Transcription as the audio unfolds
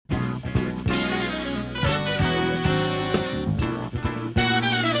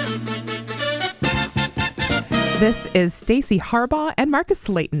This is Stacy Harbaugh and Marcus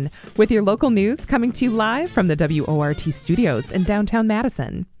Slayton with your local news coming to you live from the WORT studios in downtown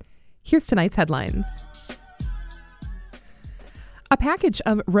Madison. Here's tonight's headlines. A package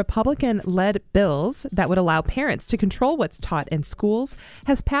of Republican-led bills that would allow parents to control what's taught in schools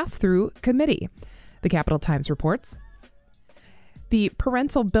has passed through committee, the Capital Times reports. The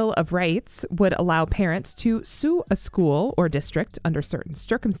Parental Bill of Rights would allow parents to sue a school or district under certain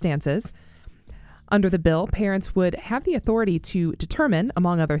circumstances. Under the bill, parents would have the authority to determine,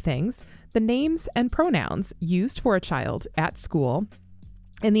 among other things, the names and pronouns used for a child at school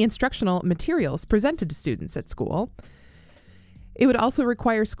and the instructional materials presented to students at school. It would also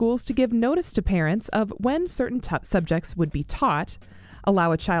require schools to give notice to parents of when certain subjects would be taught,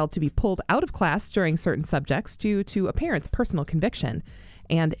 allow a child to be pulled out of class during certain subjects due to a parent's personal conviction,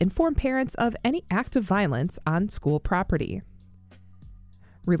 and inform parents of any act of violence on school property.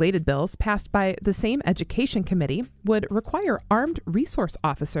 Related bills passed by the same education committee would require armed resource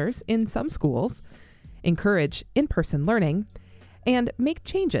officers in some schools, encourage in-person learning, and make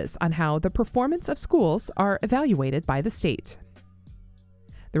changes on how the performance of schools are evaluated by the state.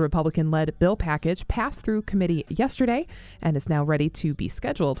 The Republican-led bill package passed through committee yesterday and is now ready to be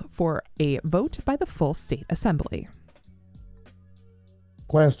scheduled for a vote by the full state assembly.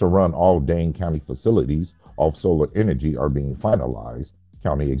 Plans to run all Dane County facilities off solar energy are being finalized,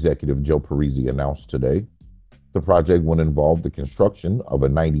 County Executive Joe Parisi announced today. The project would involve the construction of a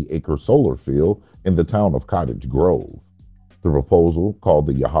 90-acre solar field in the town of Cottage Grove. The proposal, called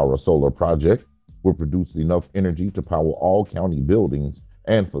the Yahara Solar Project, will produce enough energy to power all county buildings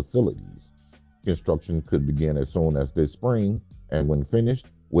and facilities. Construction could begin as soon as this spring, and when finished,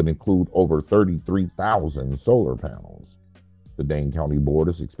 would include over 33,000 solar panels. The Dane County Board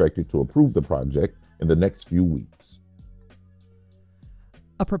is expected to approve the project in the next few weeks.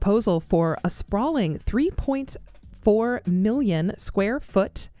 A proposal for a sprawling 3.4 million square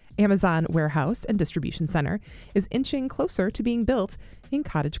foot Amazon warehouse and distribution center is inching closer to being built in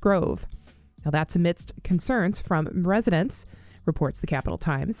Cottage Grove. Now that's amidst concerns from residents, reports the Capital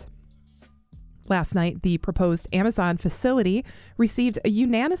Times. Last night, the proposed Amazon facility received a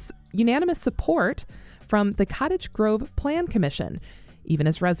unanimous support from the Cottage Grove Plan Commission, even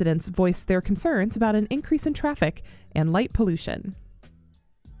as residents voiced their concerns about an increase in traffic and light pollution.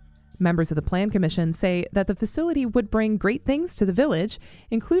 Members of the Plan Commission say that the facility would bring great things to the village,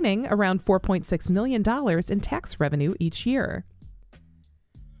 including around $4.6 million in tax revenue each year.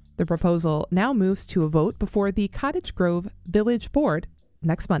 The proposal now moves to a vote before the Cottage Grove Village Board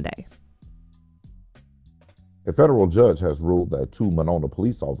next Monday. A federal judge has ruled that 2 Monona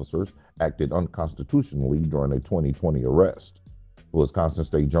police officers acted unconstitutionally during a 2020 arrest. The Wisconsin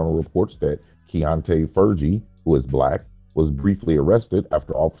State Journal reports that Keontae Fergie, who is black, was briefly arrested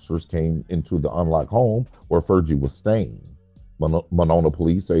after officers came into the unlocked home where Fergie was staying. Monona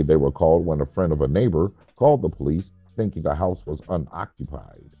police say they were called when a friend of a neighbor called the police thinking the house was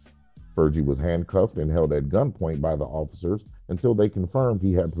unoccupied. Fergie was handcuffed and held at gunpoint by the officers until they confirmed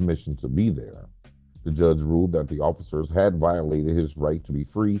he had permission to be there. The judge ruled that the officers had violated his right to be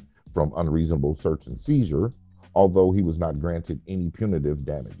free from unreasonable search and seizure, although he was not granted any punitive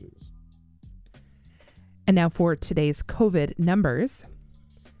damages. And now for today's COVID numbers.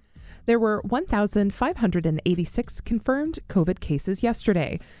 There were 1,586 confirmed COVID cases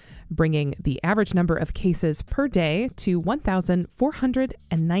yesterday, bringing the average number of cases per day to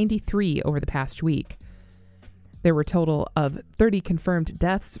 1,493 over the past week. There were a total of 30 confirmed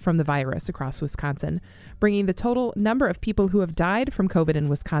deaths from the virus across Wisconsin, bringing the total number of people who have died from COVID in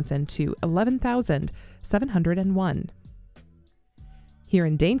Wisconsin to 11,701. Here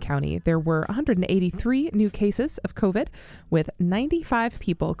in Dane County, there were 183 new cases of COVID, with 95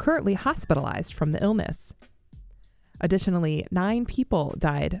 people currently hospitalized from the illness. Additionally, 9 people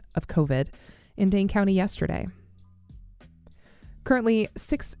died of COVID in Dane County yesterday. Currently,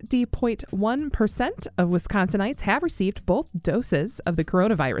 60.1% of Wisconsinites have received both doses of the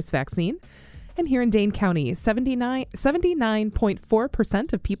coronavirus vaccine. And here in Dane County,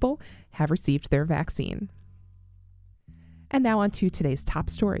 79.4% of people have received their vaccine. And now on to today's top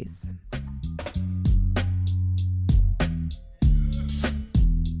stories.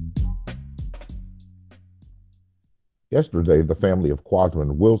 Yesterday, the family of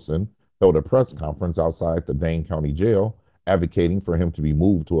Quadron Wilson held a press conference outside the Dane County Jail, advocating for him to be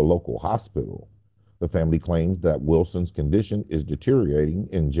moved to a local hospital. The family claims that Wilson's condition is deteriorating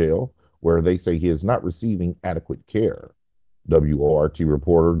in jail, where they say he is not receiving adequate care. WORT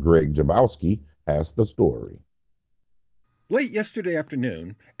reporter Greg Jabowski has the story. Late yesterday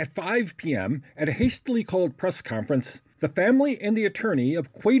afternoon, at 5 p.m., at a hastily called press conference, The family and the attorney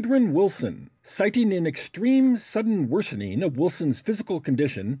of Quadrin Wilson, citing an extreme sudden worsening of Wilson's physical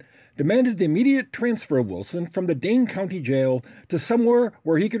condition, demanded the immediate transfer of Wilson from the Dane County Jail to somewhere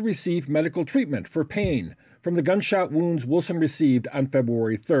where he could receive medical treatment for pain from the gunshot wounds Wilson received on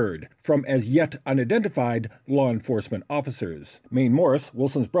February 3rd from as yet unidentified law enforcement officers. Maine Morris,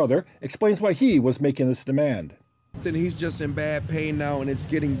 Wilson's brother, explains why he was making this demand. Then he's just in bad pain now, and it's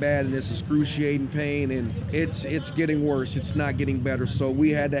getting bad, and it's excruciating pain, and it's getting worse. It's not getting better, so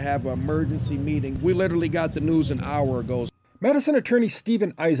we had to have an emergency meeting. We literally got the news an hour ago. Madison attorney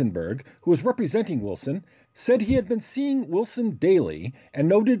Steven Eisenberg, who was representing Wilson, said he had been seeing Wilson daily and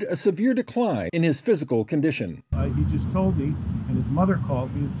noted a severe decline in his physical condition. He just told me, and his mother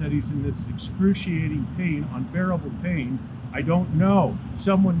called me and said he's in this excruciating pain, unbearable pain. I don't know.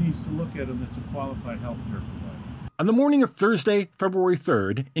 Someone needs to look at him that's a qualified health care provider. On the morning of Thursday, February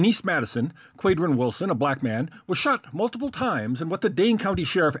 3rd, in East Madison, Quadrin Wilson, a black man, was shot multiple times in what the Dane County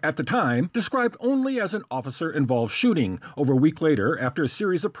Sheriff at the time described only as an officer-involved shooting. Over a week later, after a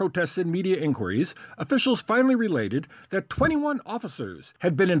series of protests and media inquiries, officials finally related that 21 officers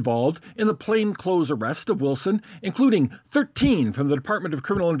had been involved in the plainclothes arrest of Wilson, including 13 from the Department of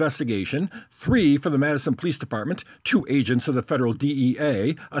Criminal Investigation, 3 from the Madison Police Department, 2 agents of the federal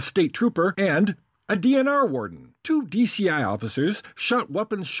DEA, a state trooper, and a DNR warden. 2 DCI officers shot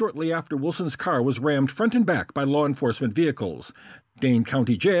weapons shortly after Wilson's car was rammed front and back by law enforcement vehicles. Dane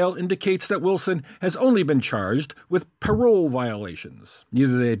County Jail indicates that Wilson has only been charged with parole violations.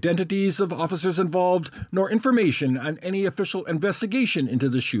 Neither the identities of officers involved nor information on any official investigation into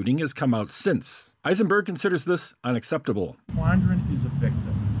the shooting has come out since. Eisenberg considers this unacceptable. Quadrin is a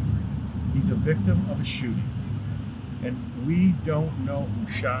victim. He's a victim of a shooting. And we don't know who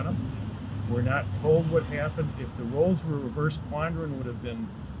shot him. We're not told what happened. If the roles were reversed, Quadrin would have been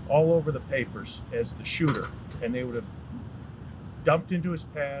all over the papers as the shooter, and they would have dumped into his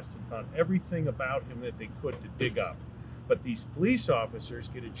past and found everything about him that they could to dig up. But these police officers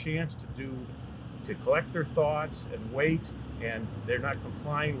get a chance to collect their thoughts and wait, and they're not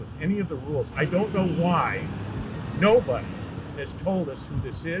complying with any of the rules. I don't know why nobody has told us who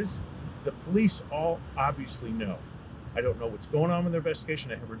this is. The police all obviously know. I don't know what's going on in their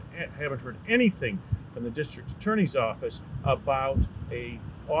investigation. I haven't heard anything from the district attorney's office about a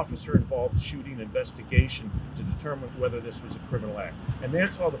officer-involved shooting investigation to determine whether this was a criminal act. And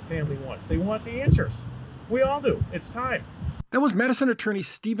that's all the family wants. They want the answers. We all do. It's time. That was Madison attorney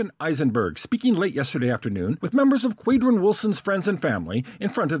Steven Eisenberg speaking late yesterday afternoon with members of Quadrin Wilson's friends and family in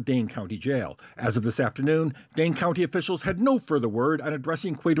front of Dane County Jail. As of this afternoon, Dane County officials had no further word on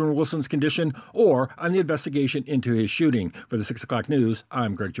addressing Quadrin Wilson's condition or on the investigation into his shooting. For the 6 o'clock news,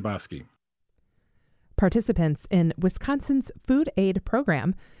 I'm Greg Jaboski. Participants in Wisconsin's food aid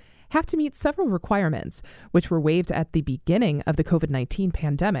program have to meet several requirements, which were waived at the beginning of the COVID-19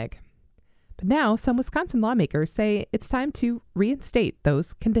 pandemic. But now some Wisconsin lawmakers say it's time to reinstate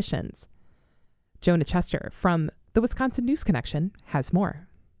those conditions. Jonah Chester from the Wisconsin News Connection has more.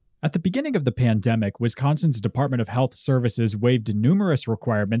 At the beginning of the pandemic, Wisconsin's Department of Health Services waived numerous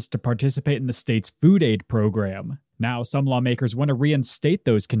requirements to participate in the state's food aid program. Now, some lawmakers want to reinstate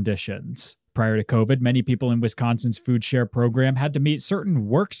those conditions. Prior to COVID, many people in Wisconsin's Food Share program had to meet certain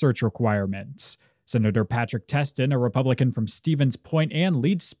work search requirements. Senator Patrick Testin, a Republican from Stevens Point and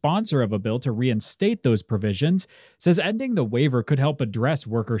lead sponsor of a bill to reinstate those provisions, says ending the waiver could help address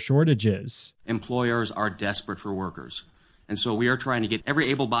worker shortages. Employers are desperate for workers. And so we are trying to get every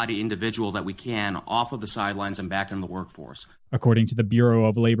able-bodied individual that we can off of the sidelines and back in the workforce. According to the Bureau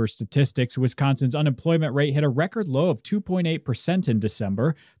of Labor Statistics, Wisconsin's unemployment rate hit a record low of 2.8% in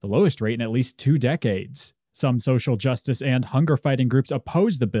December, the lowest rate in at least 2 decades. Some social justice and hunger-fighting groups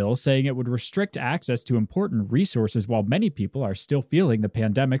oppose the bill, saying it would restrict access to important resources while many people are still feeling the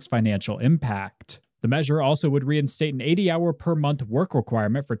pandemic's financial impact. The measure also would reinstate an 80-hour-per-month work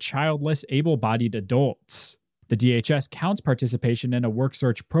requirement for childless, able-bodied adults. The DHS counts participation in a work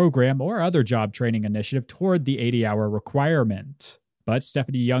search program or other job training initiative toward the 80-hour requirement. But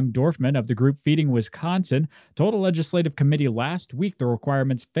Stephanie Young-Dorfman of the group Feeding Wisconsin told a legislative committee last week the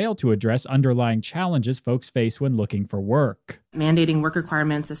requirements fail to address underlying challenges folks face when looking for work. Mandating work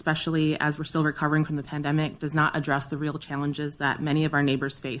requirements, especially as we're still recovering from the pandemic, does not address the real challenges that many of our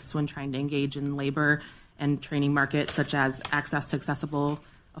neighbors face when trying to engage in labor and training markets, such as access to accessible,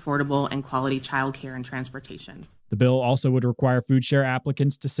 affordable, and quality childcare and transportation. The bill also would require food share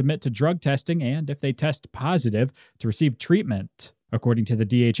applicants to submit to drug testing and, if they test positive, to receive treatment. According to the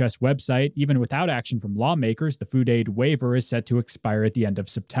DHS website, even without action from lawmakers, the food aid waiver is set to expire at the end of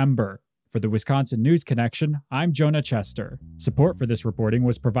September. For the Wisconsin News Connection, I'm Jonah Chester. Support for this reporting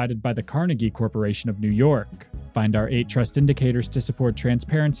was provided by the Carnegie Corporation of New York. Find our 8 trust indicators to support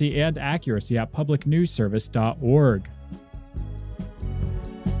transparency and accuracy at publicnewsservice.org.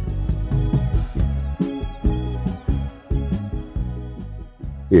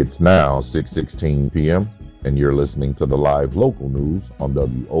 It's now 6:16 p.m., and you're listening to the live local news on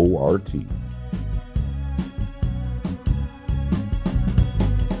WORT.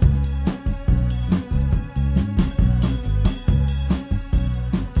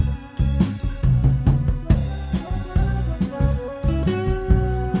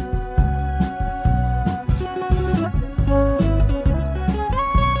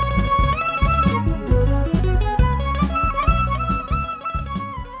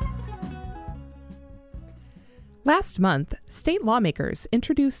 Last month, state lawmakers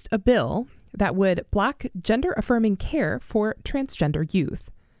introduced a bill that would block gender-affirming care for transgender youth.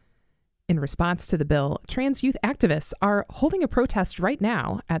 In response to the bill, trans youth activists are holding a protest right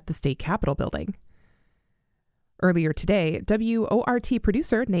now at the state capitol building. Earlier today, WORT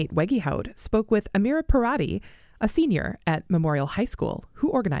producer Nate Wegehout spoke with Amira Pirati, a senior at Memorial High School, who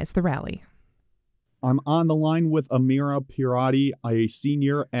organized the rally. I'm on the line with Amira Pirati, a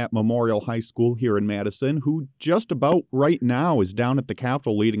senior at Memorial High School here in Madison, who just about right now is down at the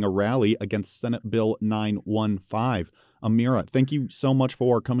Capitol leading a rally against Senate Bill 915. Amira, thank you so much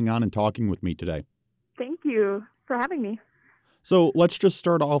for coming on and talking with me today. Thank you for having me. So let's just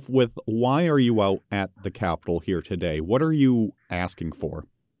start off with, why are you out at the Capitol here today? What are you asking for?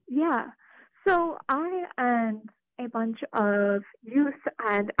 Yeah, so I and a bunch of youth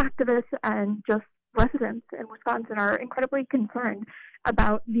and activists and just residents in Wisconsin are incredibly concerned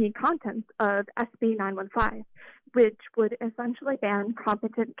about the contents of SB 915, which would essentially ban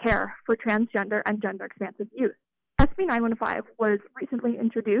competent care for transgender and gender-expansive youth. SB 915 was recently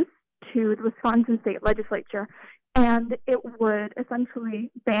introduced to the Wisconsin State Legislature, and it would essentially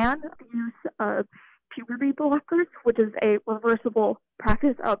ban the use of puberty blockers, which is a reversible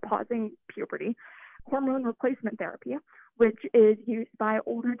practice of pausing puberty, hormone replacement therapy, which is used by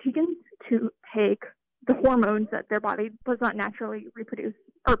older teens to take the hormones that their body does not naturally reproduce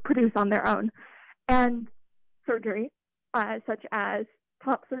or produce on their own, and surgery, such as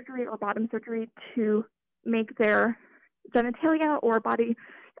top surgery or bottom surgery to make their genitalia or body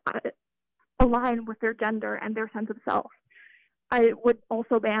align with their gender and their sense of self. I would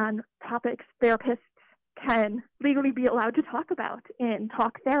also ban topics therapists can legally be allowed to talk about in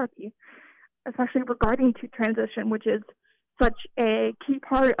talk therapy, especially regarding to transition, which is such a key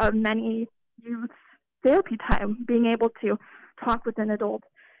part of many youth's therapy time, being able to talk with an adult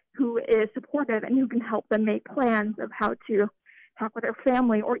who is supportive and who can help them make plans of how to talk with their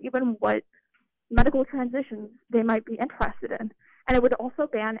family or even what medical transitions they might be interested in. And it would also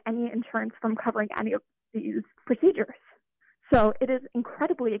ban any insurance from covering any of these procedures. So it is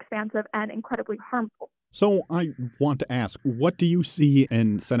incredibly expansive and incredibly harmful. So I want to ask, what do you see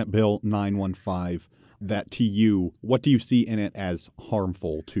in Senate Bill 915 that to you, what do you see in it as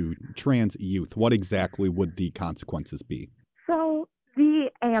harmful to trans youth? What exactly would the consequences be? So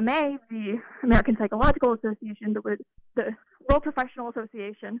the AMA, the American Psychological Association, the World Professional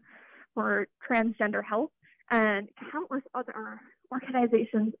Association for Transgender Health, and countless other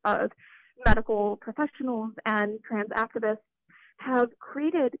organizations of medical professionals and trans activists have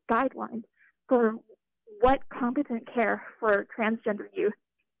created guidelines for what competent care for transgender youth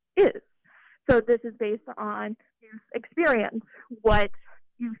is. So this is based on youth experience, what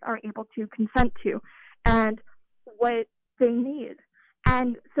youth are able to consent to, and what they need.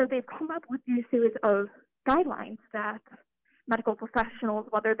 And so they've come up with these series of guidelines that medical professionals,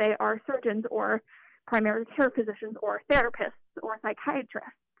 whether they are surgeons or primary care physicians or therapists or psychiatrists,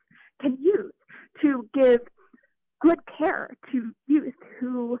 can use to give good care to youth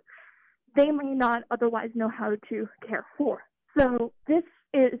who they may not otherwise know how to care for. So this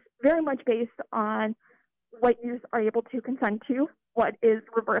is very much based on what youth are able to consent to, what is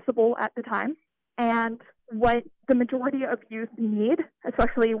reversible at the time, and what the majority of youth need,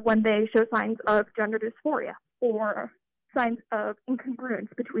 especially when they show signs of gender dysphoria or signs of incongruence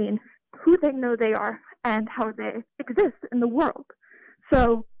between who they know they are and how they exist in the world.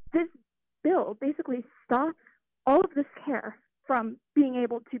 So this bill basically stops all of this care from being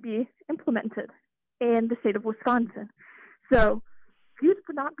able to be implemented in the state of Wisconsin. So youth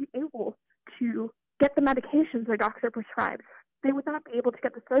would not be able to get the medications their doctor prescribes. They would not be able to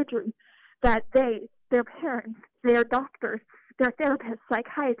get the surgery that they, their parents, their doctors, their therapists,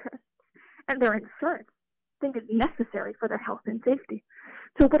 psychiatrists, and their insurance think is necessary for their health and safety.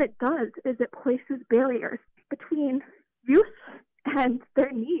 So what it does is it places barriers between youth and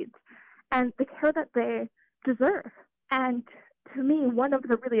their needs and the care that they deserve. And to me, one of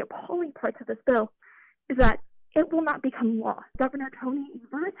the really appalling parts of this bill is that it will not become law. Governor Tony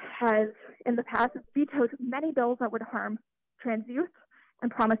Evers has, in the past, vetoed many bills that would harm trans youth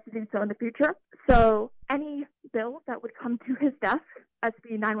and promised to do so in the future. So any bill that would come to his desk,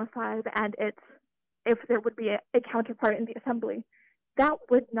 SB 915, and if there would be a counterpart in the assembly, that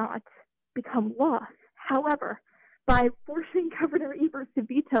would not become law. However, by forcing Governor Evers to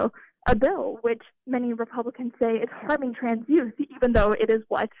veto a bill which many Republicans say is harming trans youth, even though it is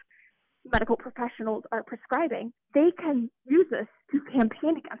what medical professionals are prescribing, they can use this to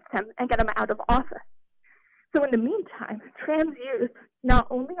campaign against him and get him out of office. So in the meantime, trans youth not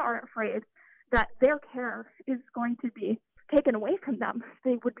only are afraid that their care is going to be taken away from them,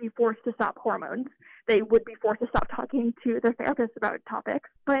 they would be forced to stop hormones, they would be forced to stop talking to their therapists about topics,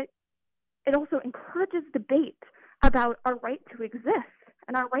 but it also encourages debate about our right to exist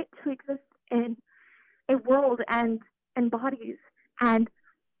and our right to exist in a world and bodies and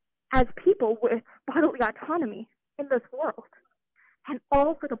as people with bodily autonomy in this world, and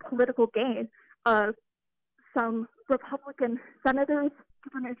all for the political gain of some Republican senators,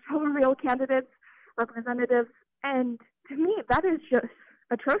 gubernatorial candidates, representatives, and to me, that is just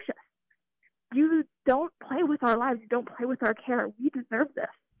atrocious. You don't play with our lives. You don't play with our care. We deserve this.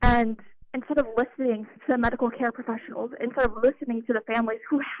 And instead of listening to the medical care professionals, instead of listening to the families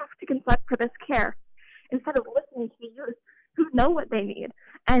who have to consent for this care, instead of listening to the youth who know what they need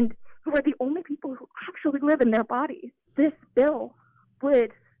and who are the only people who actually live in their bodies, this bill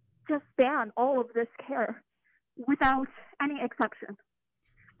would just ban all of this care without any exception.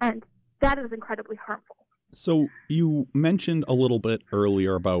 And that is incredibly harmful. So you mentioned a little bit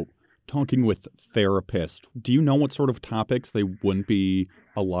earlier about talking with therapists. Do you know what sort of topics they wouldn't be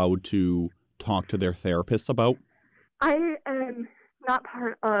allowed to talk to their therapists about? I am not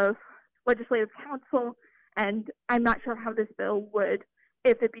part of legislative council, and I'm not sure how this bill would,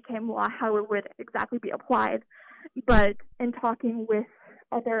 if it became law, how it would exactly be applied. But in talking with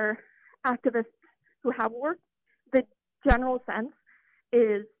other activists who have worked, the general sense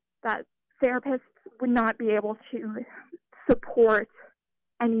is that therapists would not be able to support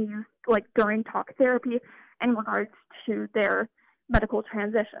any youth, like during talk therapy, in regards to their medical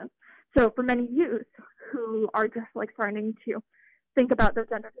transition. So for many youth who are just like starting to think about their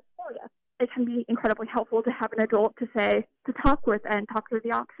gender dysphoria, it can be incredibly helpful to have an adult to talk with and talk through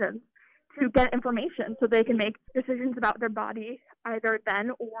the options, to get information so they can make decisions about their body either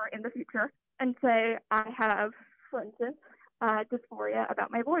then or in the future, and say, I have, for instance, dysphoria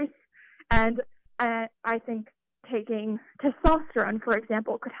about my voice, and I think taking testosterone, for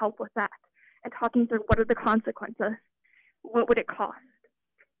example, could help with that, and talking through what are the consequences, what would it cost.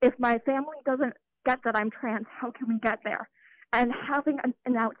 If my family doesn't get that I'm trans, how can we get there? And having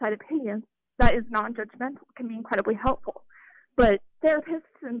an outside opinion that is non-judgmental can be incredibly helpful. But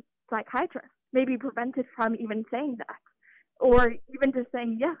therapists and psychiatrists may be prevented from even saying that, or even just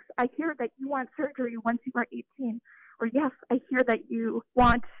saying, yes, I hear that you want surgery once you are 18, or yes, I hear that you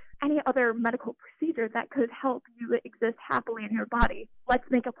want any other medical procedure that could help you exist happily in your body. Let's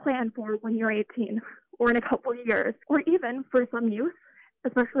make a plan for when you're 18 or in a couple of years, or even for some youth,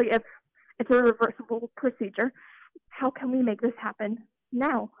 especially if it's a reversible procedure, how can we make this happen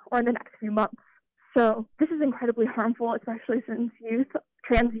now or in the next few months? So this is incredibly harmful, especially since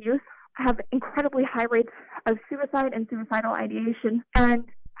trans youth, have incredibly high rates of suicide and suicidal ideation. And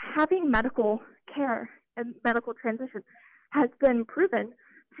having medical care and medical transition has been proven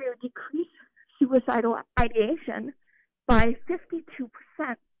to decrease suicidal ideation by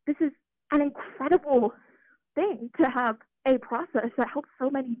 52%. This is an incredible thing to have a process that helps so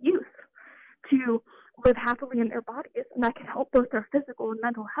many youth to live happily in their bodies, and that can help both their physical and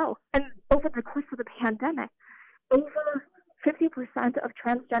mental health. And over the course of the pandemic, over 50% of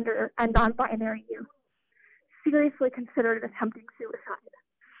transgender and non-binary youth seriously considered attempting suicide.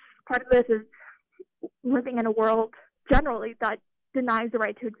 Part of this is living in a world generally that denies the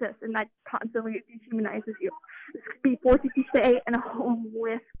right to exist and that constantly dehumanizes you. This could be forcing you to stay in a home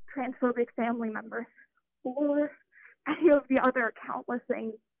with transphobic family members, or any of the other countless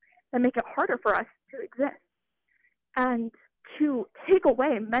things that make it harder for us to exist. And to take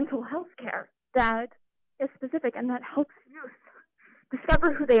away mental health care that is specific and that helps youth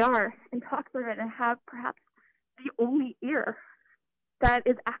discover who they are and talk through it and have perhaps the only ear that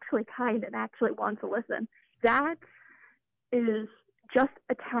is actually kind and actually wants to listen. That is just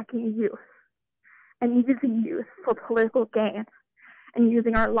attacking youth and using youth for political gain and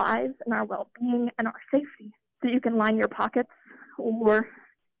using our lives and our well-being and our safety so you can line your pockets or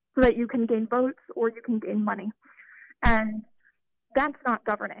so that you can gain votes or you can gain money. And that's not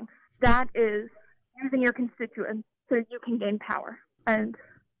governing. That is using your constituents so you can gain power. And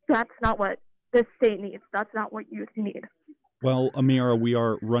that's not what this state needs. That's not what youth need. Well, Amira, we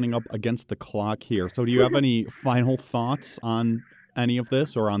are running up against the clock here. So do you have any final thoughts on any of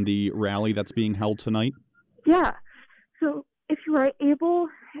this or on the rally that's being held tonight? Yeah. So if you are able,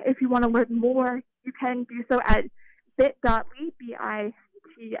 if you want to learn more, you can do so at bit.ly,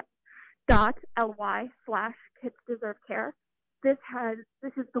 bit.ly/kidsdeservecare. This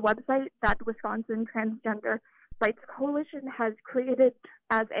is the website that the Wisconsin Transgender Rights Coalition has created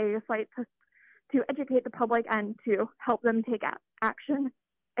as a site to educate the public and to help them take action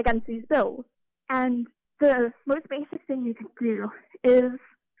against these bills. And the most basic thing you can do is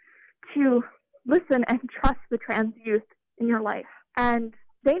to listen and trust the trans youth in your life. And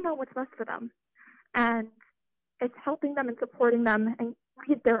they know what's best for them. And it's helping them and supporting them and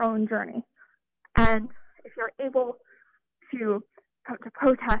lead their own journey. And if you're able to come to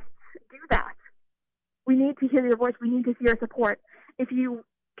protests, do that. We need to hear your voice. We need to see your support. If you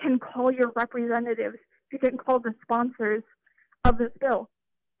can call your representatives, if you can call the sponsors of this bill,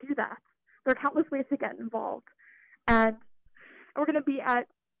 do that. There are countless ways to get involved. And we're going to be at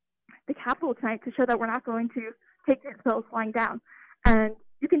the Capitol tonight to show that we're not going to take these bills lying down. And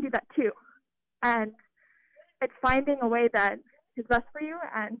you can do that too. And it's finding a way that is best for you,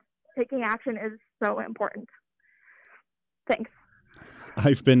 and taking action is so important. Thanks.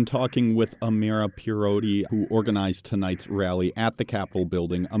 I've been talking with Amira Pierotti, who organized tonight's rally at the Capitol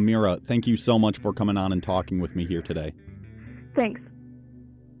building. Amira, thank you so much for coming on and talking with me here today. Thanks.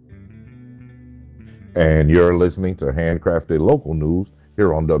 And you're listening to Handcrafted Local News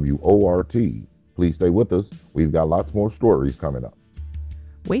here on WORT. Please stay with us. We've got lots more stories coming up.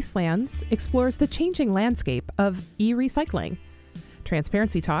 Wastelands explores the changing landscape of e-recycling.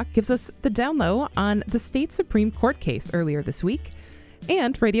 Transparency Talk gives us the down low on the state Supreme Court case earlier this week.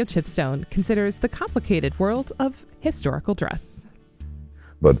 And Radio Chipstone considers the complicated world of historical dress.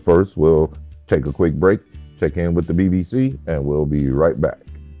 But first, we'll take a quick break, check in with the BBC, and we'll be right back.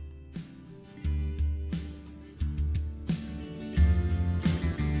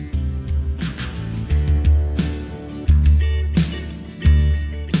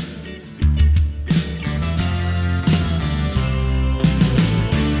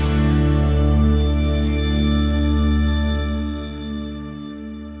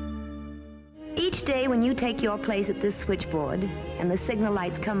 Take your place at this switchboard and the signal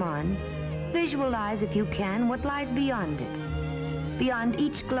lights come on. Visualize, if you can, what lies beyond it, beyond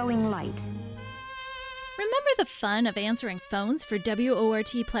each glowing light. Remember the fun of answering phones for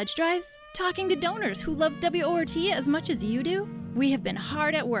WORT pledge drives? Talking to donors who love WORT as much as you do? We have been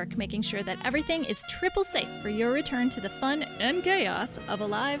hard at work making sure that everything is triple safe for your return to the fun and chaos of a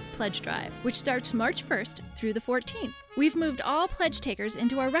live pledge drive, which starts March 1st through the 14th. We've moved all pledge takers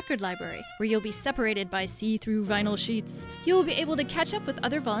into our record library, where you'll be separated by see-through vinyl sheets. You will be able to catch up with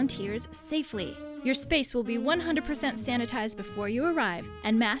other volunteers safely. Your space will be 100% sanitized before you arrive,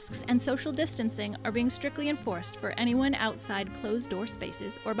 and masks and social distancing are being strictly enforced for anyone outside closed-door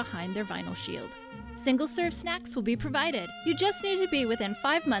spaces or behind their vinyl shield. Single-serve snacks will be provided. You just need to be within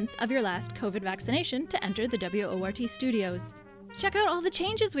 5 months of your last COVID vaccination to enter the WORT studios. Check out all the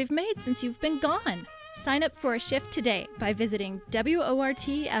changes we've made since you've been gone. Sign up for a shift today by visiting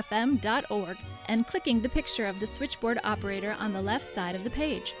WORTFM.org and clicking the picture of the switchboard operator on the left side of the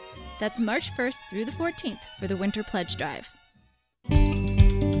page. That's March 1st through the 14th for the Winter Pledge Drive.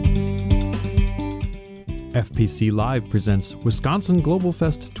 FPC Live presents Wisconsin Global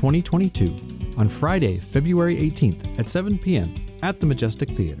Fest 2022 on Friday, February 18th at 7 p.m. at the Majestic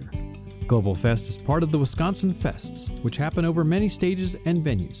Theater. Global Fest is part of the Wisconsin Fests, which happen over many stages and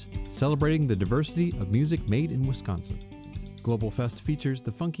venues, celebrating the diversity of music made in Wisconsin. Global Fest features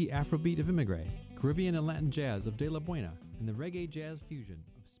the funky Afrobeat of Immigré, Caribbean and Latin jazz of De La Buena, and the reggae jazz fusion of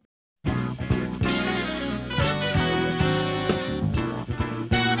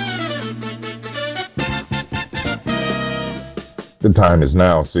The time is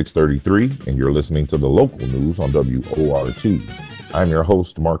now 6:33, and you're listening to the local news on WORT. I'm your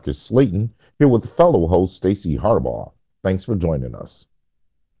host, Marcus Slayton, here with fellow host Stacy Harbaugh. Thanks for joining us.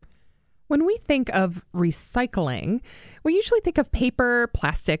 When we think of recycling, we usually think of paper,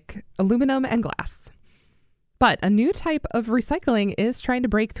 plastic, aluminum, and glass. But a new type of recycling is trying to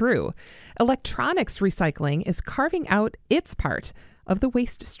break through. Electronics recycling is carving out its part of the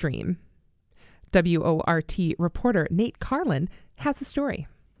waste stream. WORT reporter Nate Carlin has the story.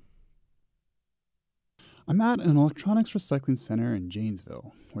 I'm at an electronics recycling center in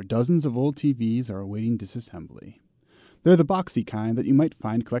Janesville, where dozens of old TVs are awaiting disassembly. They're the boxy kind that you might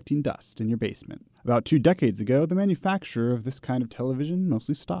find collecting dust in your basement. About 2 decades ago, the manufacture of this kind of television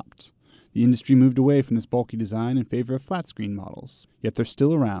mostly stopped. The industry moved away from this bulky design in favor of flat-screen models, yet they're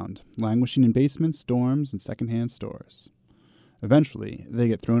still around, languishing in basements, dorms, and secondhand stores. Eventually, they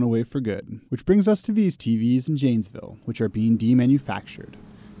get thrown away for good, which brings us to these TVs in Janesville, which are being demanufactured.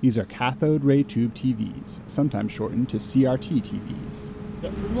 These are cathode ray tube TVs, sometimes shortened to CRT TVs.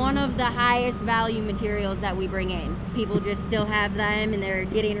 It's one of the highest value materials that we bring in. People just still have them and they're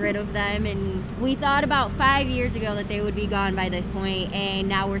getting rid of them. And we thought about 5 years ago that they would be gone by this point, and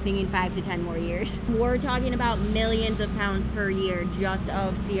now we're thinking 5 to 10 more years. We're talking about millions of pounds per year just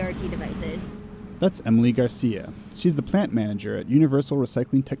of CRT devices. That's Emily Garcia. She's the plant manager at Universal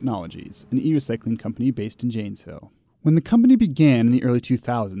Recycling Technologies, an e-recycling company based in Janesville. When the company began in the early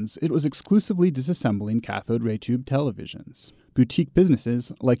 2000s, it was exclusively disassembling cathode ray tube televisions. Boutique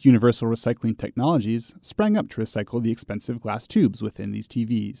businesses, like Universal Recycling Technologies, sprang up to recycle the expensive glass tubes within these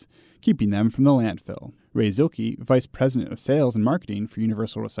TVs, keeping them from the landfill. Ray Zilke, Vice President of Sales and Marketing for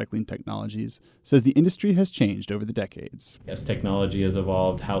Universal Recycling Technologies, says the industry has changed over the decades. As technology has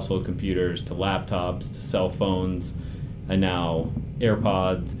evolved, household computers to laptops to cell phones, and now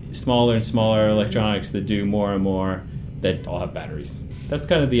AirPods, smaller and smaller electronics that do more and more that all have batteries. That's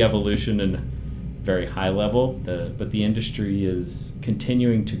kind of the evolution in very high level, but the industry is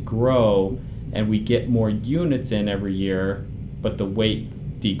continuing to grow, and we get more units in every year, but the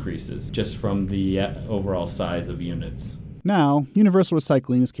weight decreases just from the overall size of units. Now, Universal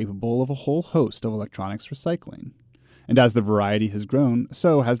Recycling is capable of a whole host of electronics recycling. And as the variety has grown,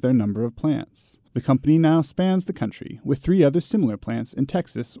 so has their number of plants. The company now spans the country, with 3 other similar plants in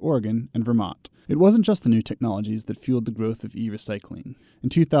Texas, Oregon, and Vermont. It wasn't just the new technologies that fueled the growth of e-recycling. In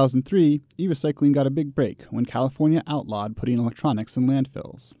 2003, e-recycling got a big break when California outlawed putting electronics in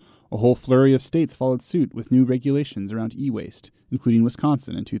landfills. A whole flurry of states followed suit with new regulations around e-waste, including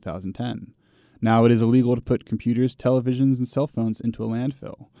Wisconsin in 2010. Now it is illegal to put computers, televisions, and cell phones into a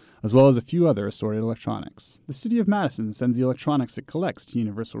landfill, as well as a few other assorted electronics. The city of Madison sends the electronics it collects to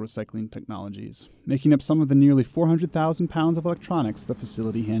Universal Recycling Technologies, making up some of the nearly 400,000 pounds of electronics the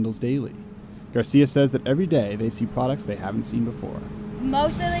facility handles daily. Garcia says that every day they see products they haven't seen before.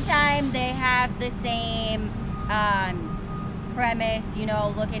 Most of the time they have the same premise,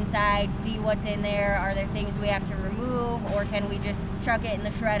 look inside, see what's in there. Are there things we have to remove, or can we just chuck it in the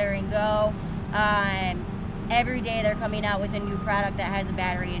shredder and go? Every day they're coming out with a new product that has a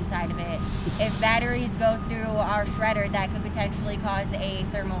battery inside of it. If batteries go through our shredder, that could potentially cause a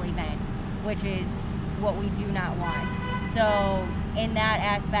thermal event, which is what we do not want. So in that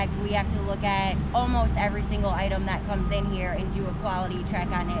aspect, we have to look at almost every single item that comes in here and do a quality check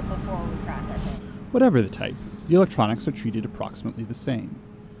on it before we process it. Whatever the type, the electronics are treated approximately the same.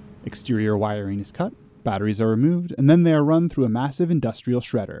 Exterior wiring is cut, batteries are removed, and then they are run through a massive industrial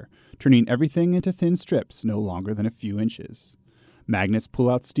shredder, turning everything into thin strips no longer than a few inches. Magnets pull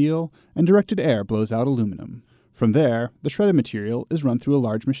out steel, and directed air blows out aluminum. From there, the shredded material is run through a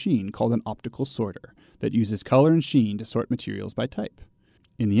large machine called an optical sorter that uses color and sheen to sort materials by type.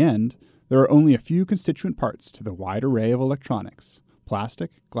 In the end, there are only a few constituent parts to the wide array of electronics: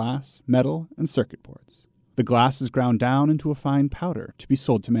 plastic, glass, metal, and circuit boards. The glass is ground down into a fine powder to be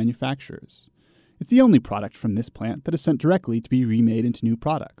sold to manufacturers. It's the only product from this plant that is sent directly to be remade into new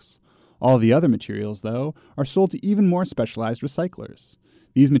products. All the other materials, though, are sold to even more specialized recyclers.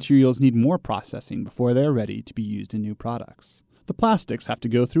 These materials need more processing before they are ready to be used in new products. The plastics have to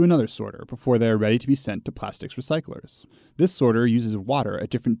go through another sorter before they are ready to be sent to plastics recyclers. This sorter uses water at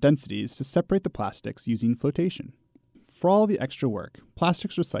different densities to separate the plastics using flotation. For all the extra work,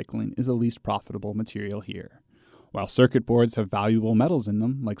 plastics recycling is the least profitable material here. While circuit boards have valuable metals in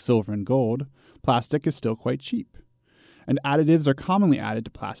them, like silver and gold, plastic is still quite cheap. And additives are commonly added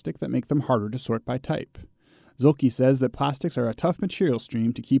to plastic that make them harder to sort by type. Zilke says that plastics are a tough material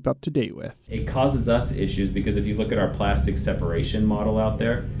stream to keep up to date with. It causes us issues because if you look at our plastic separation model out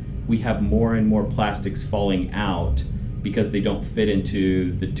there, we have more and more plastics falling out because they don't fit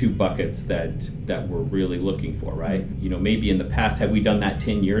into the 2 buckets that we're really looking for, right? Maybe in the past, had we done that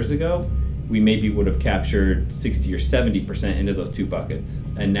 10 years ago, we maybe would have captured 60 or 70% into those 2 buckets.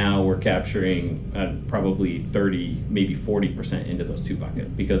 And now we're capturing probably 30, maybe 40% into those 2 buckets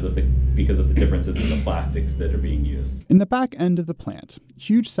because of the differences in the plastics that are being used. In the back end of the plant,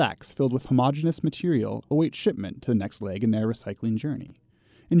 huge sacks filled with homogeneous material await shipment to the next leg in their recycling journey.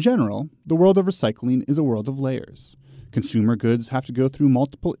 In general, the world of recycling is a world of layers. Consumer goods have to go through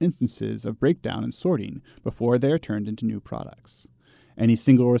multiple instances of breakdown and sorting before they are turned into new products. Any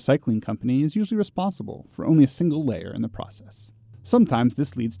single recycling company is usually responsible for only a single layer in the process. Sometimes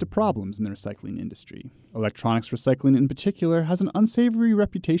this leads to problems in the recycling industry. Electronics recycling in particular has an unsavory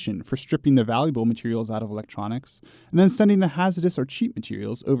reputation for stripping the valuable materials out of electronics and then sending the hazardous or cheap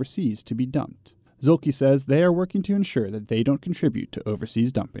materials overseas to be dumped. Zolke says they are working to ensure that they don't contribute to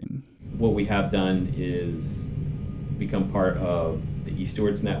overseas dumping. What we have done is become part of the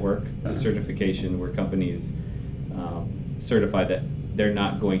eStewards Network. It's a certification where companies certify that they're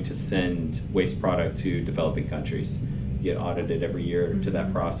not going to send waste product to developing countries. Get audited every year to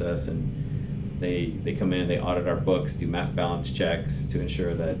that process, and they come in, they audit our books, do mass balance checks to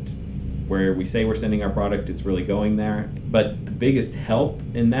ensure that where we say we're sending our product, it's really going there. But the biggest help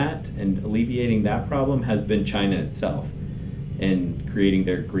in that and alleviating that problem has been China itself, and creating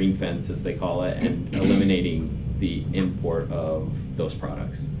their green fence, as they call it, and eliminating the import of those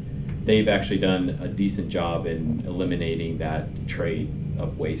products. They've actually done a decent job in eliminating that trade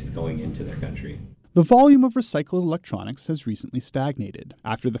of waste going into their country. The volume of recycled electronics has recently stagnated.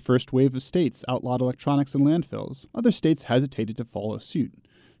 After the first wave of states outlawed electronics in landfills, other states hesitated to follow suit.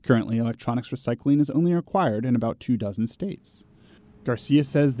 Currently, electronics recycling is only required in about 24 states. Garcia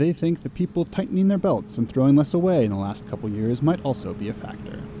says they think the people tightening their belts and throwing less away in the last couple years might also be a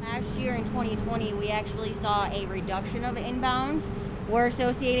factor. Last year in 2020, we actually saw a reduction of inbounds. We're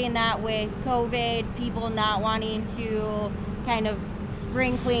associating that with COVID, people not wanting to kind of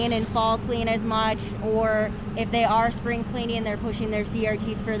spring clean and fall clean as much, or if they are spring cleaning, they're pushing their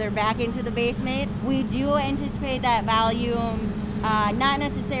CRTs further back into the basement. We do anticipate that volume not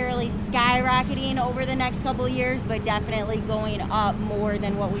necessarily skyrocketing over the next couple of years, but definitely going up more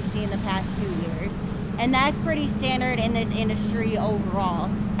than what we've seen the past 2 years. And that's pretty standard in this industry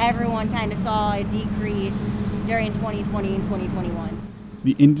overall. Everyone kind of saw a decrease during 2020 and 2021.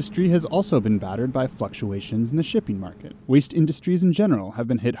 The industry has also been battered by fluctuations in the shipping market. Waste industries in general have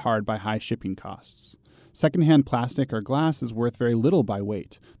been hit hard by high shipping costs. Secondhand plastic or glass is worth very little by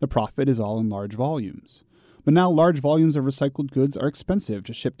weight. The profit is all in large volumes. But now large volumes of recycled goods are expensive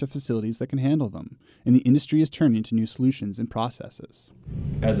to ship to facilities that can handle them, and the industry is turning to new solutions and processes.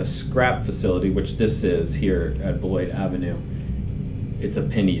 As a scrap facility, which this is here at Beloit Avenue, it's a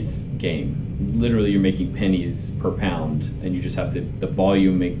pennies game. Literally, you're making pennies per pound, and you just have to, the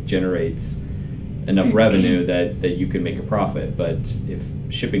volume generates enough revenue that you can make a profit. But if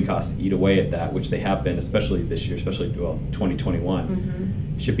shipping costs eat away at that, which they have been, especially this year, especially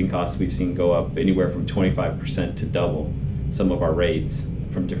 2021, shipping costs we've seen go up anywhere from 25% to double some of our rates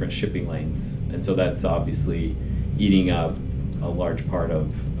from different shipping lanes. And so that's obviously eating up a large part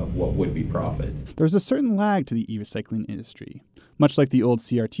of what would be profit. There's a certain lag to the e-recycling industry. Much like the old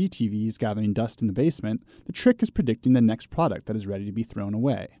CRT TVs gathering dust in the basement, the trick is predicting the next product that is ready to be thrown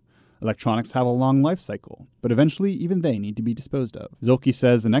away. Electronics have a long life cycle, but eventually even they need to be disposed of. Zolke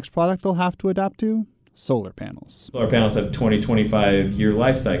says the next product they'll have to adapt to? Solar panels. Solar panels have 20-25 year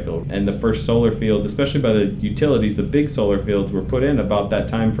life cycle, and the first solar fields, especially by the utilities, the big solar fields were put in about that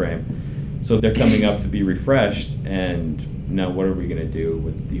time frame. So they're coming up to be refreshed, and now what are we going to do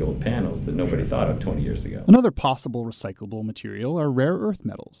with the old panels that nobody thought of 20 years ago? Another possible recyclable material are rare earth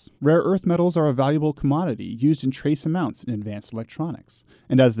metals. Rare earth metals are a valuable commodity used in trace amounts in advanced electronics,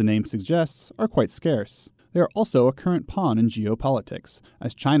 and as the name suggests, are quite scarce. They are also a current pawn in geopolitics,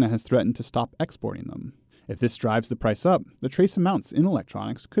 as China has threatened to stop exporting them. If this drives the price up, the trace amounts in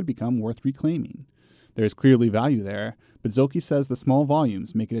electronics could become worth reclaiming. There is clearly value there, but Zolke says the small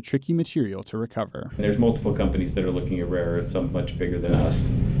volumes make it a tricky material to recover. And there's multiple companies that are looking at rare earths, some much bigger than us,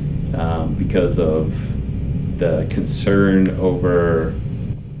 because of the concern over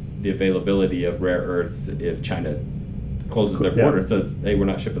the availability of rare earths if China closes their border and says, hey, we're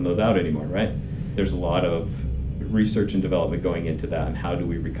not shipping those out anymore, right? There's a lot of research and development going into that, and how do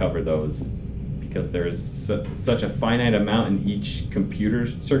we recover those? Because there's such a finite amount in each computer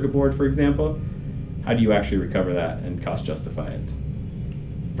circuit board, for example. How do you actually recover that and cost justify it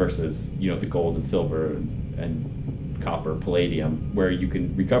versus, the gold and silver and copper, palladium, where you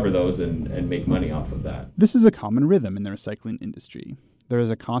can recover those and make money off of that? This is a common rhythm in the recycling industry. There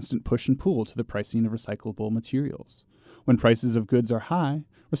is a constant push and pull to the pricing of recyclable materials. When prices of goods are high,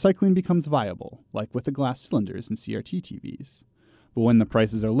 recycling becomes viable, like with the glass cylinders in CRT TVs. But when the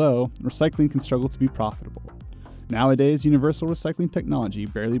prices are low, recycling can struggle to be profitable. Nowadays, universal recycling technology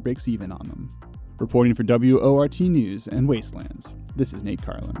barely breaks even on them. Reporting for WORT News and Wastelands, this is Nate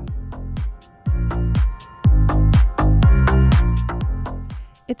Carlin.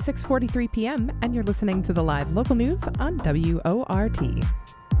 It's 6:43 p.m. and you're listening to the live local news on WORT.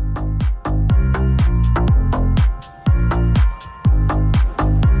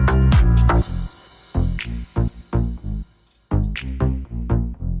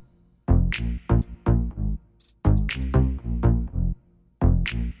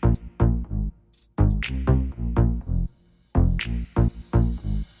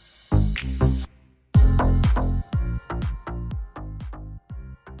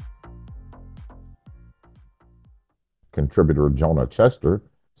 contributor Jonah Chester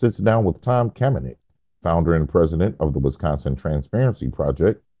sits down with Tom Kamenik, founder and president of the Wisconsin Transparency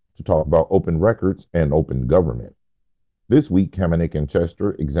Project, to talk about open records and open government. This week, Kamenik and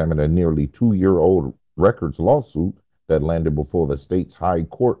Chester examined a nearly 2-year-old records lawsuit that landed before the state's high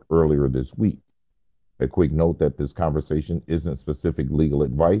court earlier this week. A quick note that this conversation isn't specific legal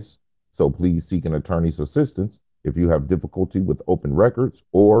advice, so please seek an attorney's assistance if you have difficulty with open records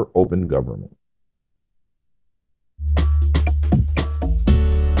or open government.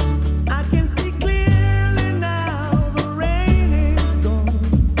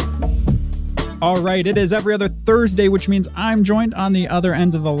 All right, it is every other Thursday, which means I'm joined on the other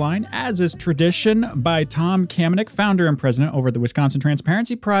end of the line, as is tradition, by Tom Kamenik, founder and president over at the Wisconsin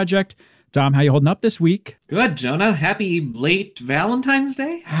Transparency Project. Tom, how you holding up this week? Good, Jonah. Happy late Valentine's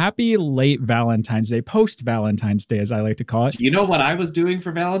Day? Happy late Valentine's Day, post-Valentine's Day, as I like to call it. You know what I was doing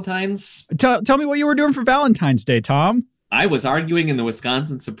for Valentine's? Tell me what you were doing for Valentine's Day, Tom. I was arguing in the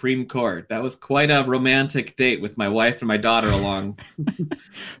Wisconsin Supreme Court. That was quite a romantic date with my wife and my daughter along.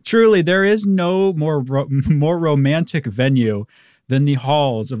 Truly, there is no more romantic venue than the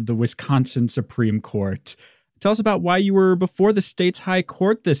halls of the Wisconsin Supreme Court. Tell us about why you were before the state's high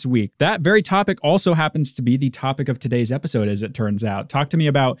court this week. That very topic also happens to be the topic of today's episode, as it turns out. Talk to me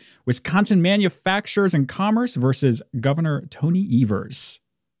about Wisconsin Manufacturers and Commerce versus Governor Tony Evers.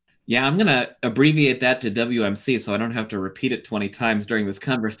 Yeah, I'm going to abbreviate that to WMC so I don't have to repeat it 20 times during this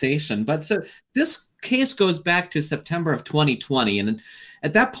conversation. But so this case goes back to September of 2020. And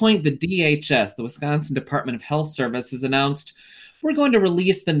at that point, the DHS, the Wisconsin Department of Health Services, announced we're going to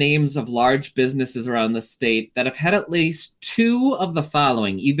release the names of large businesses around the state that have had at least 2 of the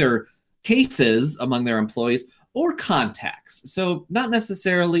following, either cases among their employees or contacts. So not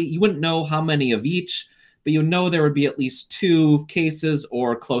necessarily, you wouldn't know how many of each, but you know there would be at least 2 cases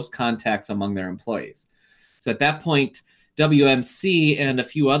or close contacts among their employees. So at that point, WMC and a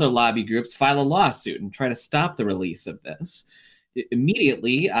few other lobby groups file a lawsuit and try to stop the release of this.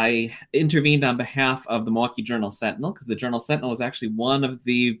 Immediately, I intervened on behalf of the Milwaukee Journal-Sentinel, because the Journal-Sentinel was actually one of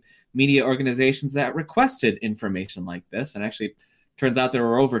the media organizations that requested information like this. And actually, turns out there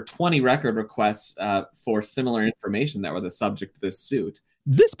were over 20 record requests for similar information that were the subject of this suit.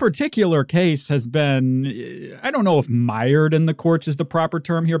 This particular case has been, I don't know if mired in the courts is the proper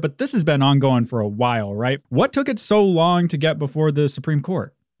term here, but this has been ongoing for a while, right? What took it so long to get before the Supreme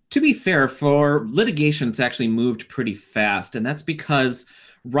Court? To be fair, for litigation, it's actually moved pretty fast. And that's because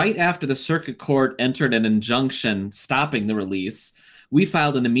right after the circuit court entered an injunction stopping the release, we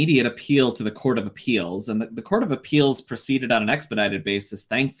filed an immediate appeal to the Court of Appeals. And the Court of Appeals proceeded on an expedited basis,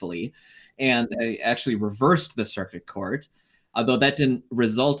 thankfully, and actually reversed the circuit court. Although that didn't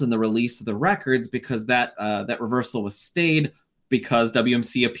result in the release of the records, because that reversal was stayed because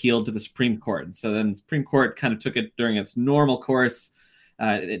WMC appealed to the Supreme Court. And so then the Supreme Court kind of took it during its normal course.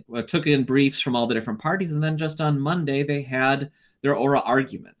 It took in briefs from all the different parties. And then just on Monday, they had their oral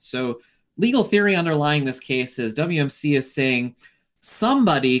arguments. So legal theory underlying this case is WMC is saying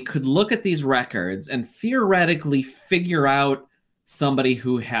somebody could look at these records and theoretically figure out somebody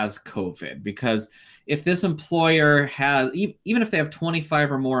who has COVID, because if this employer has, even if they have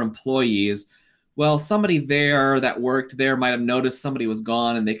 25 or more employees, well, somebody there that worked there might have noticed somebody was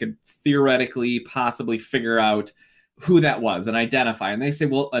gone, and they could theoretically possibly figure out who that was and identify. And they say,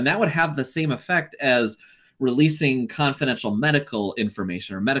 well, and that would have the same effect as releasing confidential medical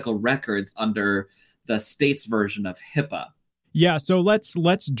information or medical records under the state's version of HIPAA. Yeah, so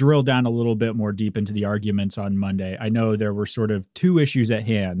let's drill down a little bit more deep into the arguments on Monday. I know there were sort of 2 issues at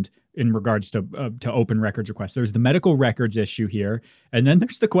hand in regards to open records requests. There's the medical records issue here, and then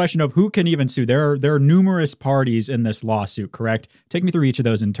there's the question of who can even sue. There are numerous parties in this lawsuit, correct? Take me through each of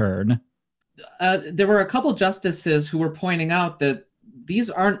those in turn. There were a couple justices who were pointing out that these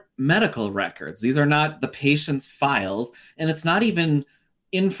aren't medical records. These are not the patient's files, and it's not even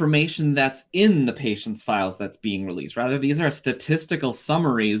information that's in the patient's files that's being released. Rather, these are statistical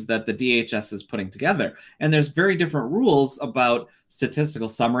summaries that the DHS is putting together. And there's very different rules about statistical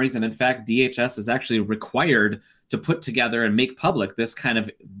summaries. And in fact, DHS is actually required to put together and make public this kind of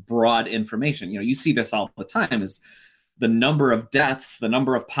broad information. You know, you see this all the time, is the number of deaths, the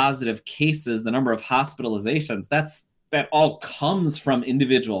number of positive cases, the number of hospitalizations. That all comes from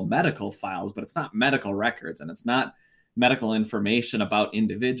individual medical files, but it's not medical records, and it's not medical information about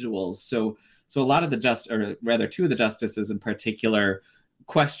individuals. So a lot of the 2 of the justices in particular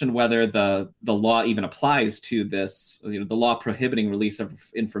question whether the law even applies to this, the law prohibiting release of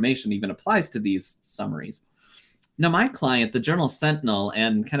information even applies to these summaries. Now, my client, the Journal-Sentinel,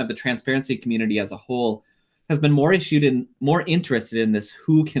 and kind of the transparency community as a whole, has been more interested in this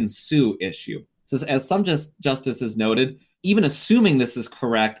who can sue issue. So as some justices noted, even assuming this is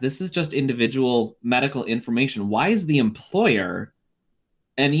correct, this is just individual medical information. Why is the employer,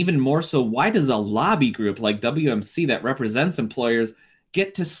 and even more so, why does a lobby group like WMC that represents employers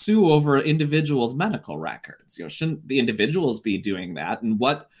get to sue over individuals' medical records? Shouldn't the individuals be doing that? And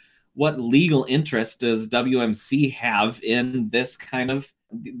what legal interest does WMC have in these kind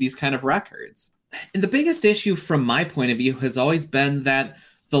of records? And the biggest issue from my point of view has always been that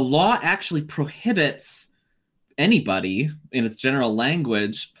the law actually prohibits anybody, in its general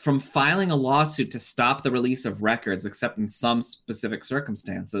language, from filing a lawsuit to stop the release of records, except in some specific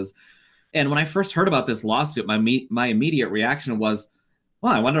circumstances. And when I first heard about this lawsuit, my immediate reaction was,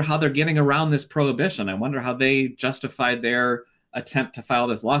 well, I wonder how they're getting around this prohibition. I wonder how they justified their attempt to file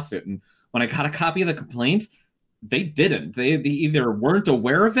this lawsuit. And when I got a copy of the complaint, they didn't. They either weren't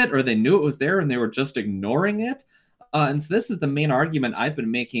aware of it or they knew it was there and they were just ignoring it. And so this is the main argument I've been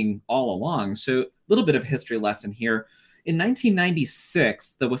making all along. So a little bit of history lesson here. In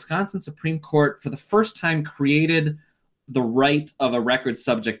 1996, the Wisconsin Supreme Court for the first time created the right of a record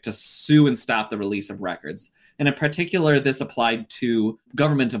subject to sue and stop the release of records. And in particular, this applied to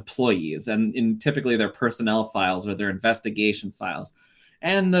government employees and in typically their personnel files or their investigation files.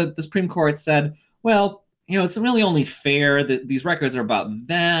 And the Supreme Court said, well, it's really only fair that these records are about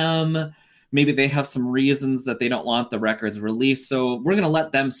them. Maybe they have some reasons that they don't want the records released, so we're going to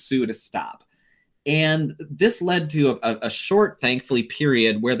let them sue to stop. And this led to a short, thankfully,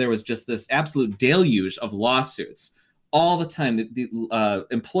 period where there was just this absolute deluge of lawsuits. All the time, the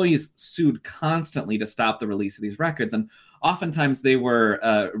employees sued constantly to stop the release of these records. And oftentimes they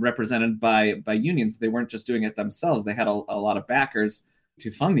were represented by unions. They weren't just doing it themselves. They had a lot of backers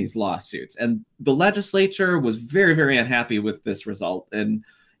to fund these lawsuits. And the legislature was very, very unhappy with this result. And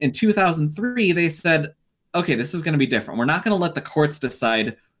in 2003, they said, okay, this is going to be different. We're not going to let the courts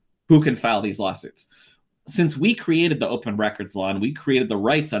decide who can file these lawsuits. Since we created the open records law and we created the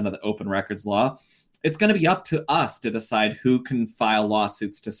rights under the open records law, it's going to be up to us to decide who can file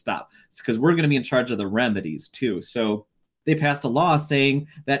lawsuits to stop. It's because we're going to be in charge of the remedies too. So they passed a law saying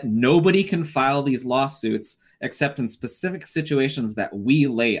that nobody can file these lawsuits except in specific situations that we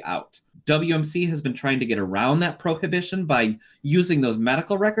lay out. WMC has been trying to get around that prohibition by using those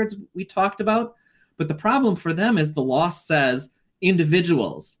medical records we talked about. But the problem for them is the law says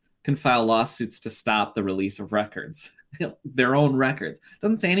individuals can file lawsuits to stop the release of records, their own records. It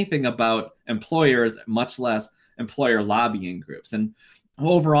doesn't say anything about employers, much less employer lobbying groups. And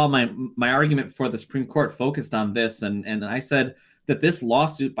overall, my argument for the Supreme Court focused on this. And I said that this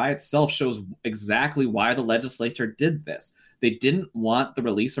lawsuit by itself shows exactly why the legislature did this. They didn't want the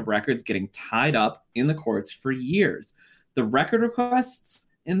release of records getting tied up in the courts for years. The record requests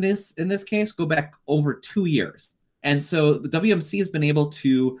in this case go back over 2 years. And so the WMC has been able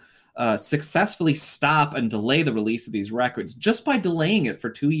to successfully stop and delay the release of these records. Just by delaying it for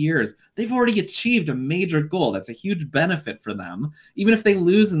 2 years, they've already achieved a major goal. That's a huge benefit for them. Even if they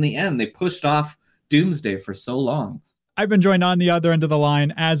lose in the end, they pushed off doomsday for so long. I've been joined on the other end of the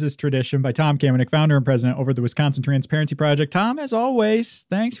line, as is tradition, by Tom Kamenek, founder and president over the Wisconsin Transparency Project. Tom, as always,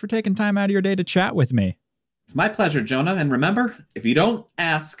 thanks for taking time out of your day to chat with me. It's my pleasure, Jonah. And remember, if you don't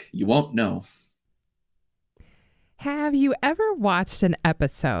ask, you won't know. Have you ever watched an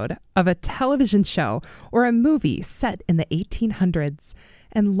episode of a television show or a movie set in the 1800s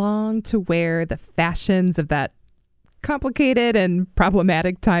and longed to wear the fashions of that complicated and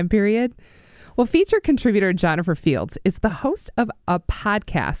problematic time period? Well, feature contributor Jennifer Fields is the host of a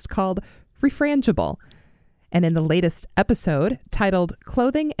podcast called Refrangible. And in the latest episode, titled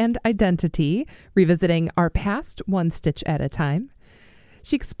Clothing and Identity, Revisiting Our Past One Stitch at a Time,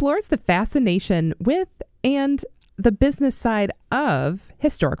 she explores the fascination with and the business side of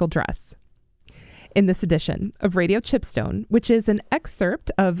historical dress. In this edition of Radio Chipstone, which is an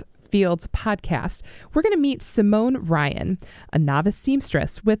excerpt of Fields' podcast, we're going to meet Simone Ryan, a novice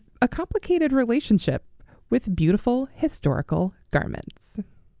seamstress with a complicated relationship with beautiful historical garments.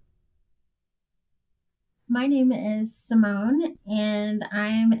 My name is Simone, and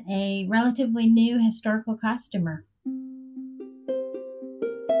I'm a relatively new historical costumer.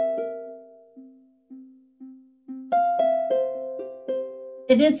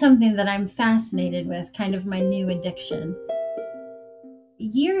 It is something that I'm fascinated with, kind of my new addiction.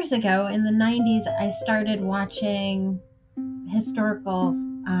 Years ago, in the 90s, I started watching historical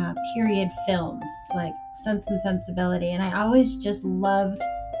period films like Sense and Sensibility, and I always just loved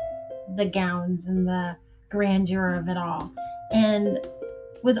the gowns and the grandeur of it all, and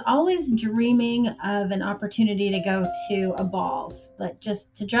was always dreaming of an opportunity to go to a ball, but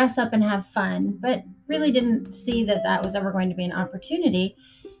just to dress up and have fun, but really didn't see that was ever going to be an opportunity.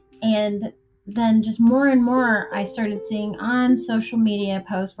 And then just more and more I started seeing on social media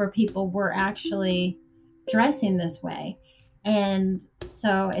posts where people were actually dressing this way. And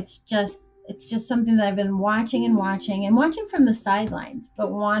so it's just something that I've been watching from the sidelines,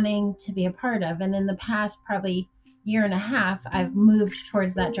 but wanting to be a part of. And in the past probably year and a half, I've moved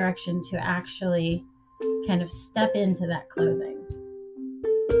towards that direction to actually kind of step into that clothing.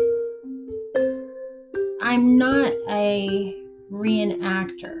 I'm not a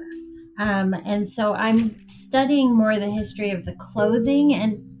reenactor. And so I'm studying more the history of the clothing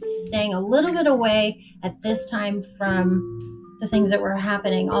and staying a little bit away at this time from the things that were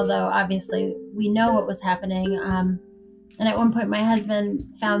happening, although obviously we know what was happening. And at one point my husband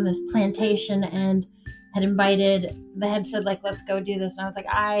found this plantation and had invited, they had said, like, let's go do this. And I was like,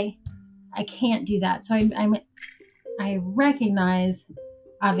 I can't do that. So I recognize,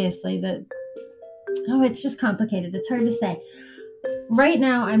 obviously, that, it's just complicated. It's hard to say. Right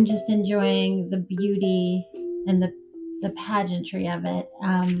now, I'm just enjoying the beauty and the pageantry of it,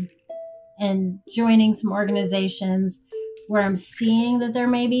 and joining some organizations where I'm seeing that there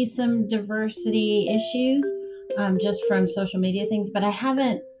may be some diversity issues, just from social media things, but I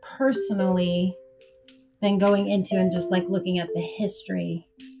haven't personally been going into and just like looking at the history.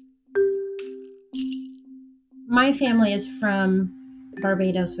 My family is from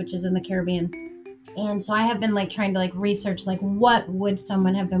Barbados, which is in the Caribbean. And so I have been like trying to like research, like, what would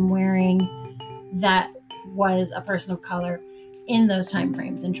someone have been wearing that was a person of color in those time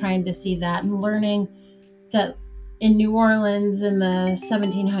frames, and trying to see that, and learning that in New Orleans in the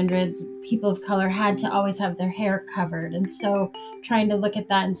 1700s, people of color had to always have their hair covered. And so trying to look at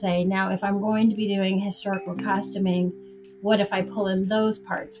that and say, now, if I'm going to be doing historical costuming, what if I pull in those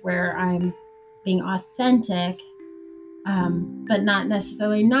parts where I'm being authentic, but not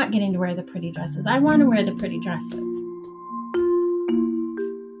necessarily not getting to wear the pretty dresses. I want to wear the pretty dresses.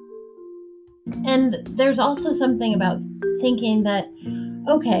 And there's also something about thinking that,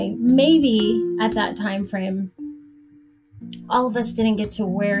 okay, maybe at that time frame, all of us didn't get to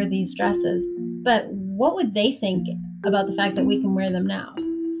wear these dresses, but what would they think about the fact that we can wear them now?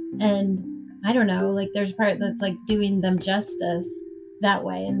 And I don't know, like, there's a part that's like doing them justice that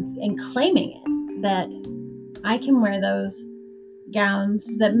way, and claiming it, that I can wear those gowns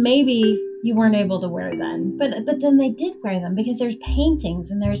that maybe you weren't able to wear then, but then they did wear them because there's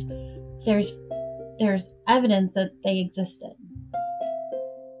paintings and there's evidence that they existed.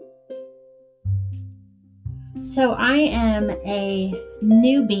 So I am a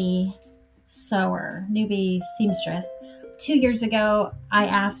newbie sewer, newbie seamstress. 2 years ago, I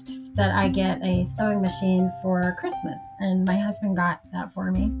asked that I get a sewing machine for Christmas, and my husband got that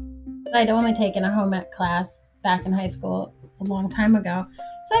for me. I'd only taken a home ec class back in high school a long time ago,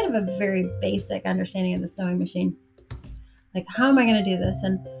 so I have a very basic understanding of the sewing machine. Like, how am I going to do this?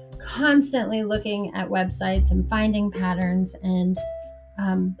 And constantly looking at websites and finding patterns. And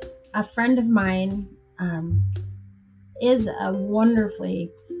a friend of mine is a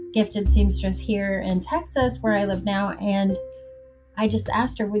wonderfully gifted seamstress here in Texas, where I live now, and I just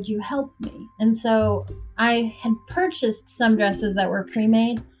asked her, would you help me? And so I had purchased some dresses that were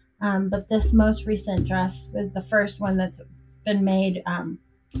pre-made, but this most recent dress was the first one that's been made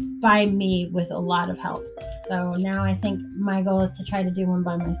by me with a lot of help. So now I think my goal is to try to do one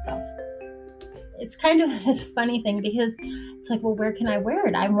by myself. It's kind of this funny thing, because it's like, well, where can I wear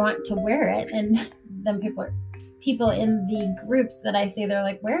it? I want to wear it. And then people in the groups that I see, they're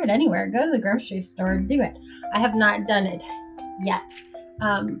like, wear it anywhere. Go to the grocery store, do it. I have not done it yet.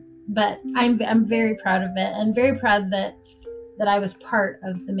 But I'm very proud of it, and very proud that I was part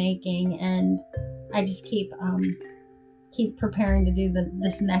of the making, and I just keep preparing to do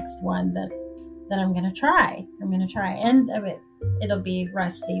this next one that I'm gonna try. And it'll be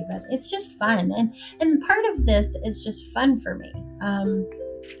rusty, but it's just fun, and part of this is just fun for me,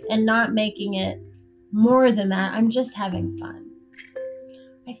 and not making it more than that. I'm just having fun.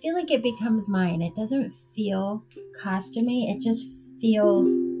 I feel like it becomes mine. It doesn't feel costumey. It just feels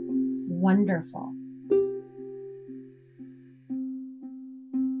wonderful.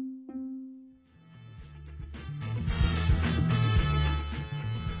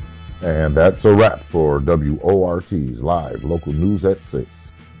 And that's a wrap for WORT's Live Local News at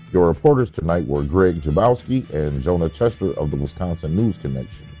 6. Your reporters tonight were Greg Jabowski and Jonah Chester of the Wisconsin News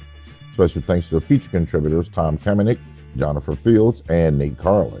Connection. Special thanks to the feature contributors Tom Kamenik, Jennifer Fields, and Nate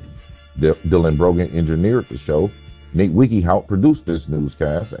Carlin. Dylan Brogan engineered the show. Nate Wikihout produced this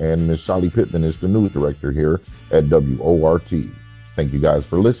newscast, and Ms. Shali Pittman is the news director here at WORT. Thank you guys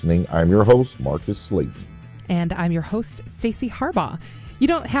for listening. I'm your host, Marcus Slayton. And I'm your host, Stacey Harbaugh. You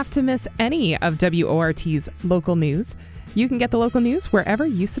don't have to miss any of WORT's local news. You can get the local news wherever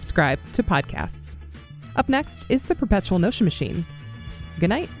you subscribe to podcasts. Up next is the Perpetual Notion Machine. Good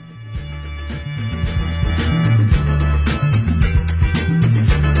night.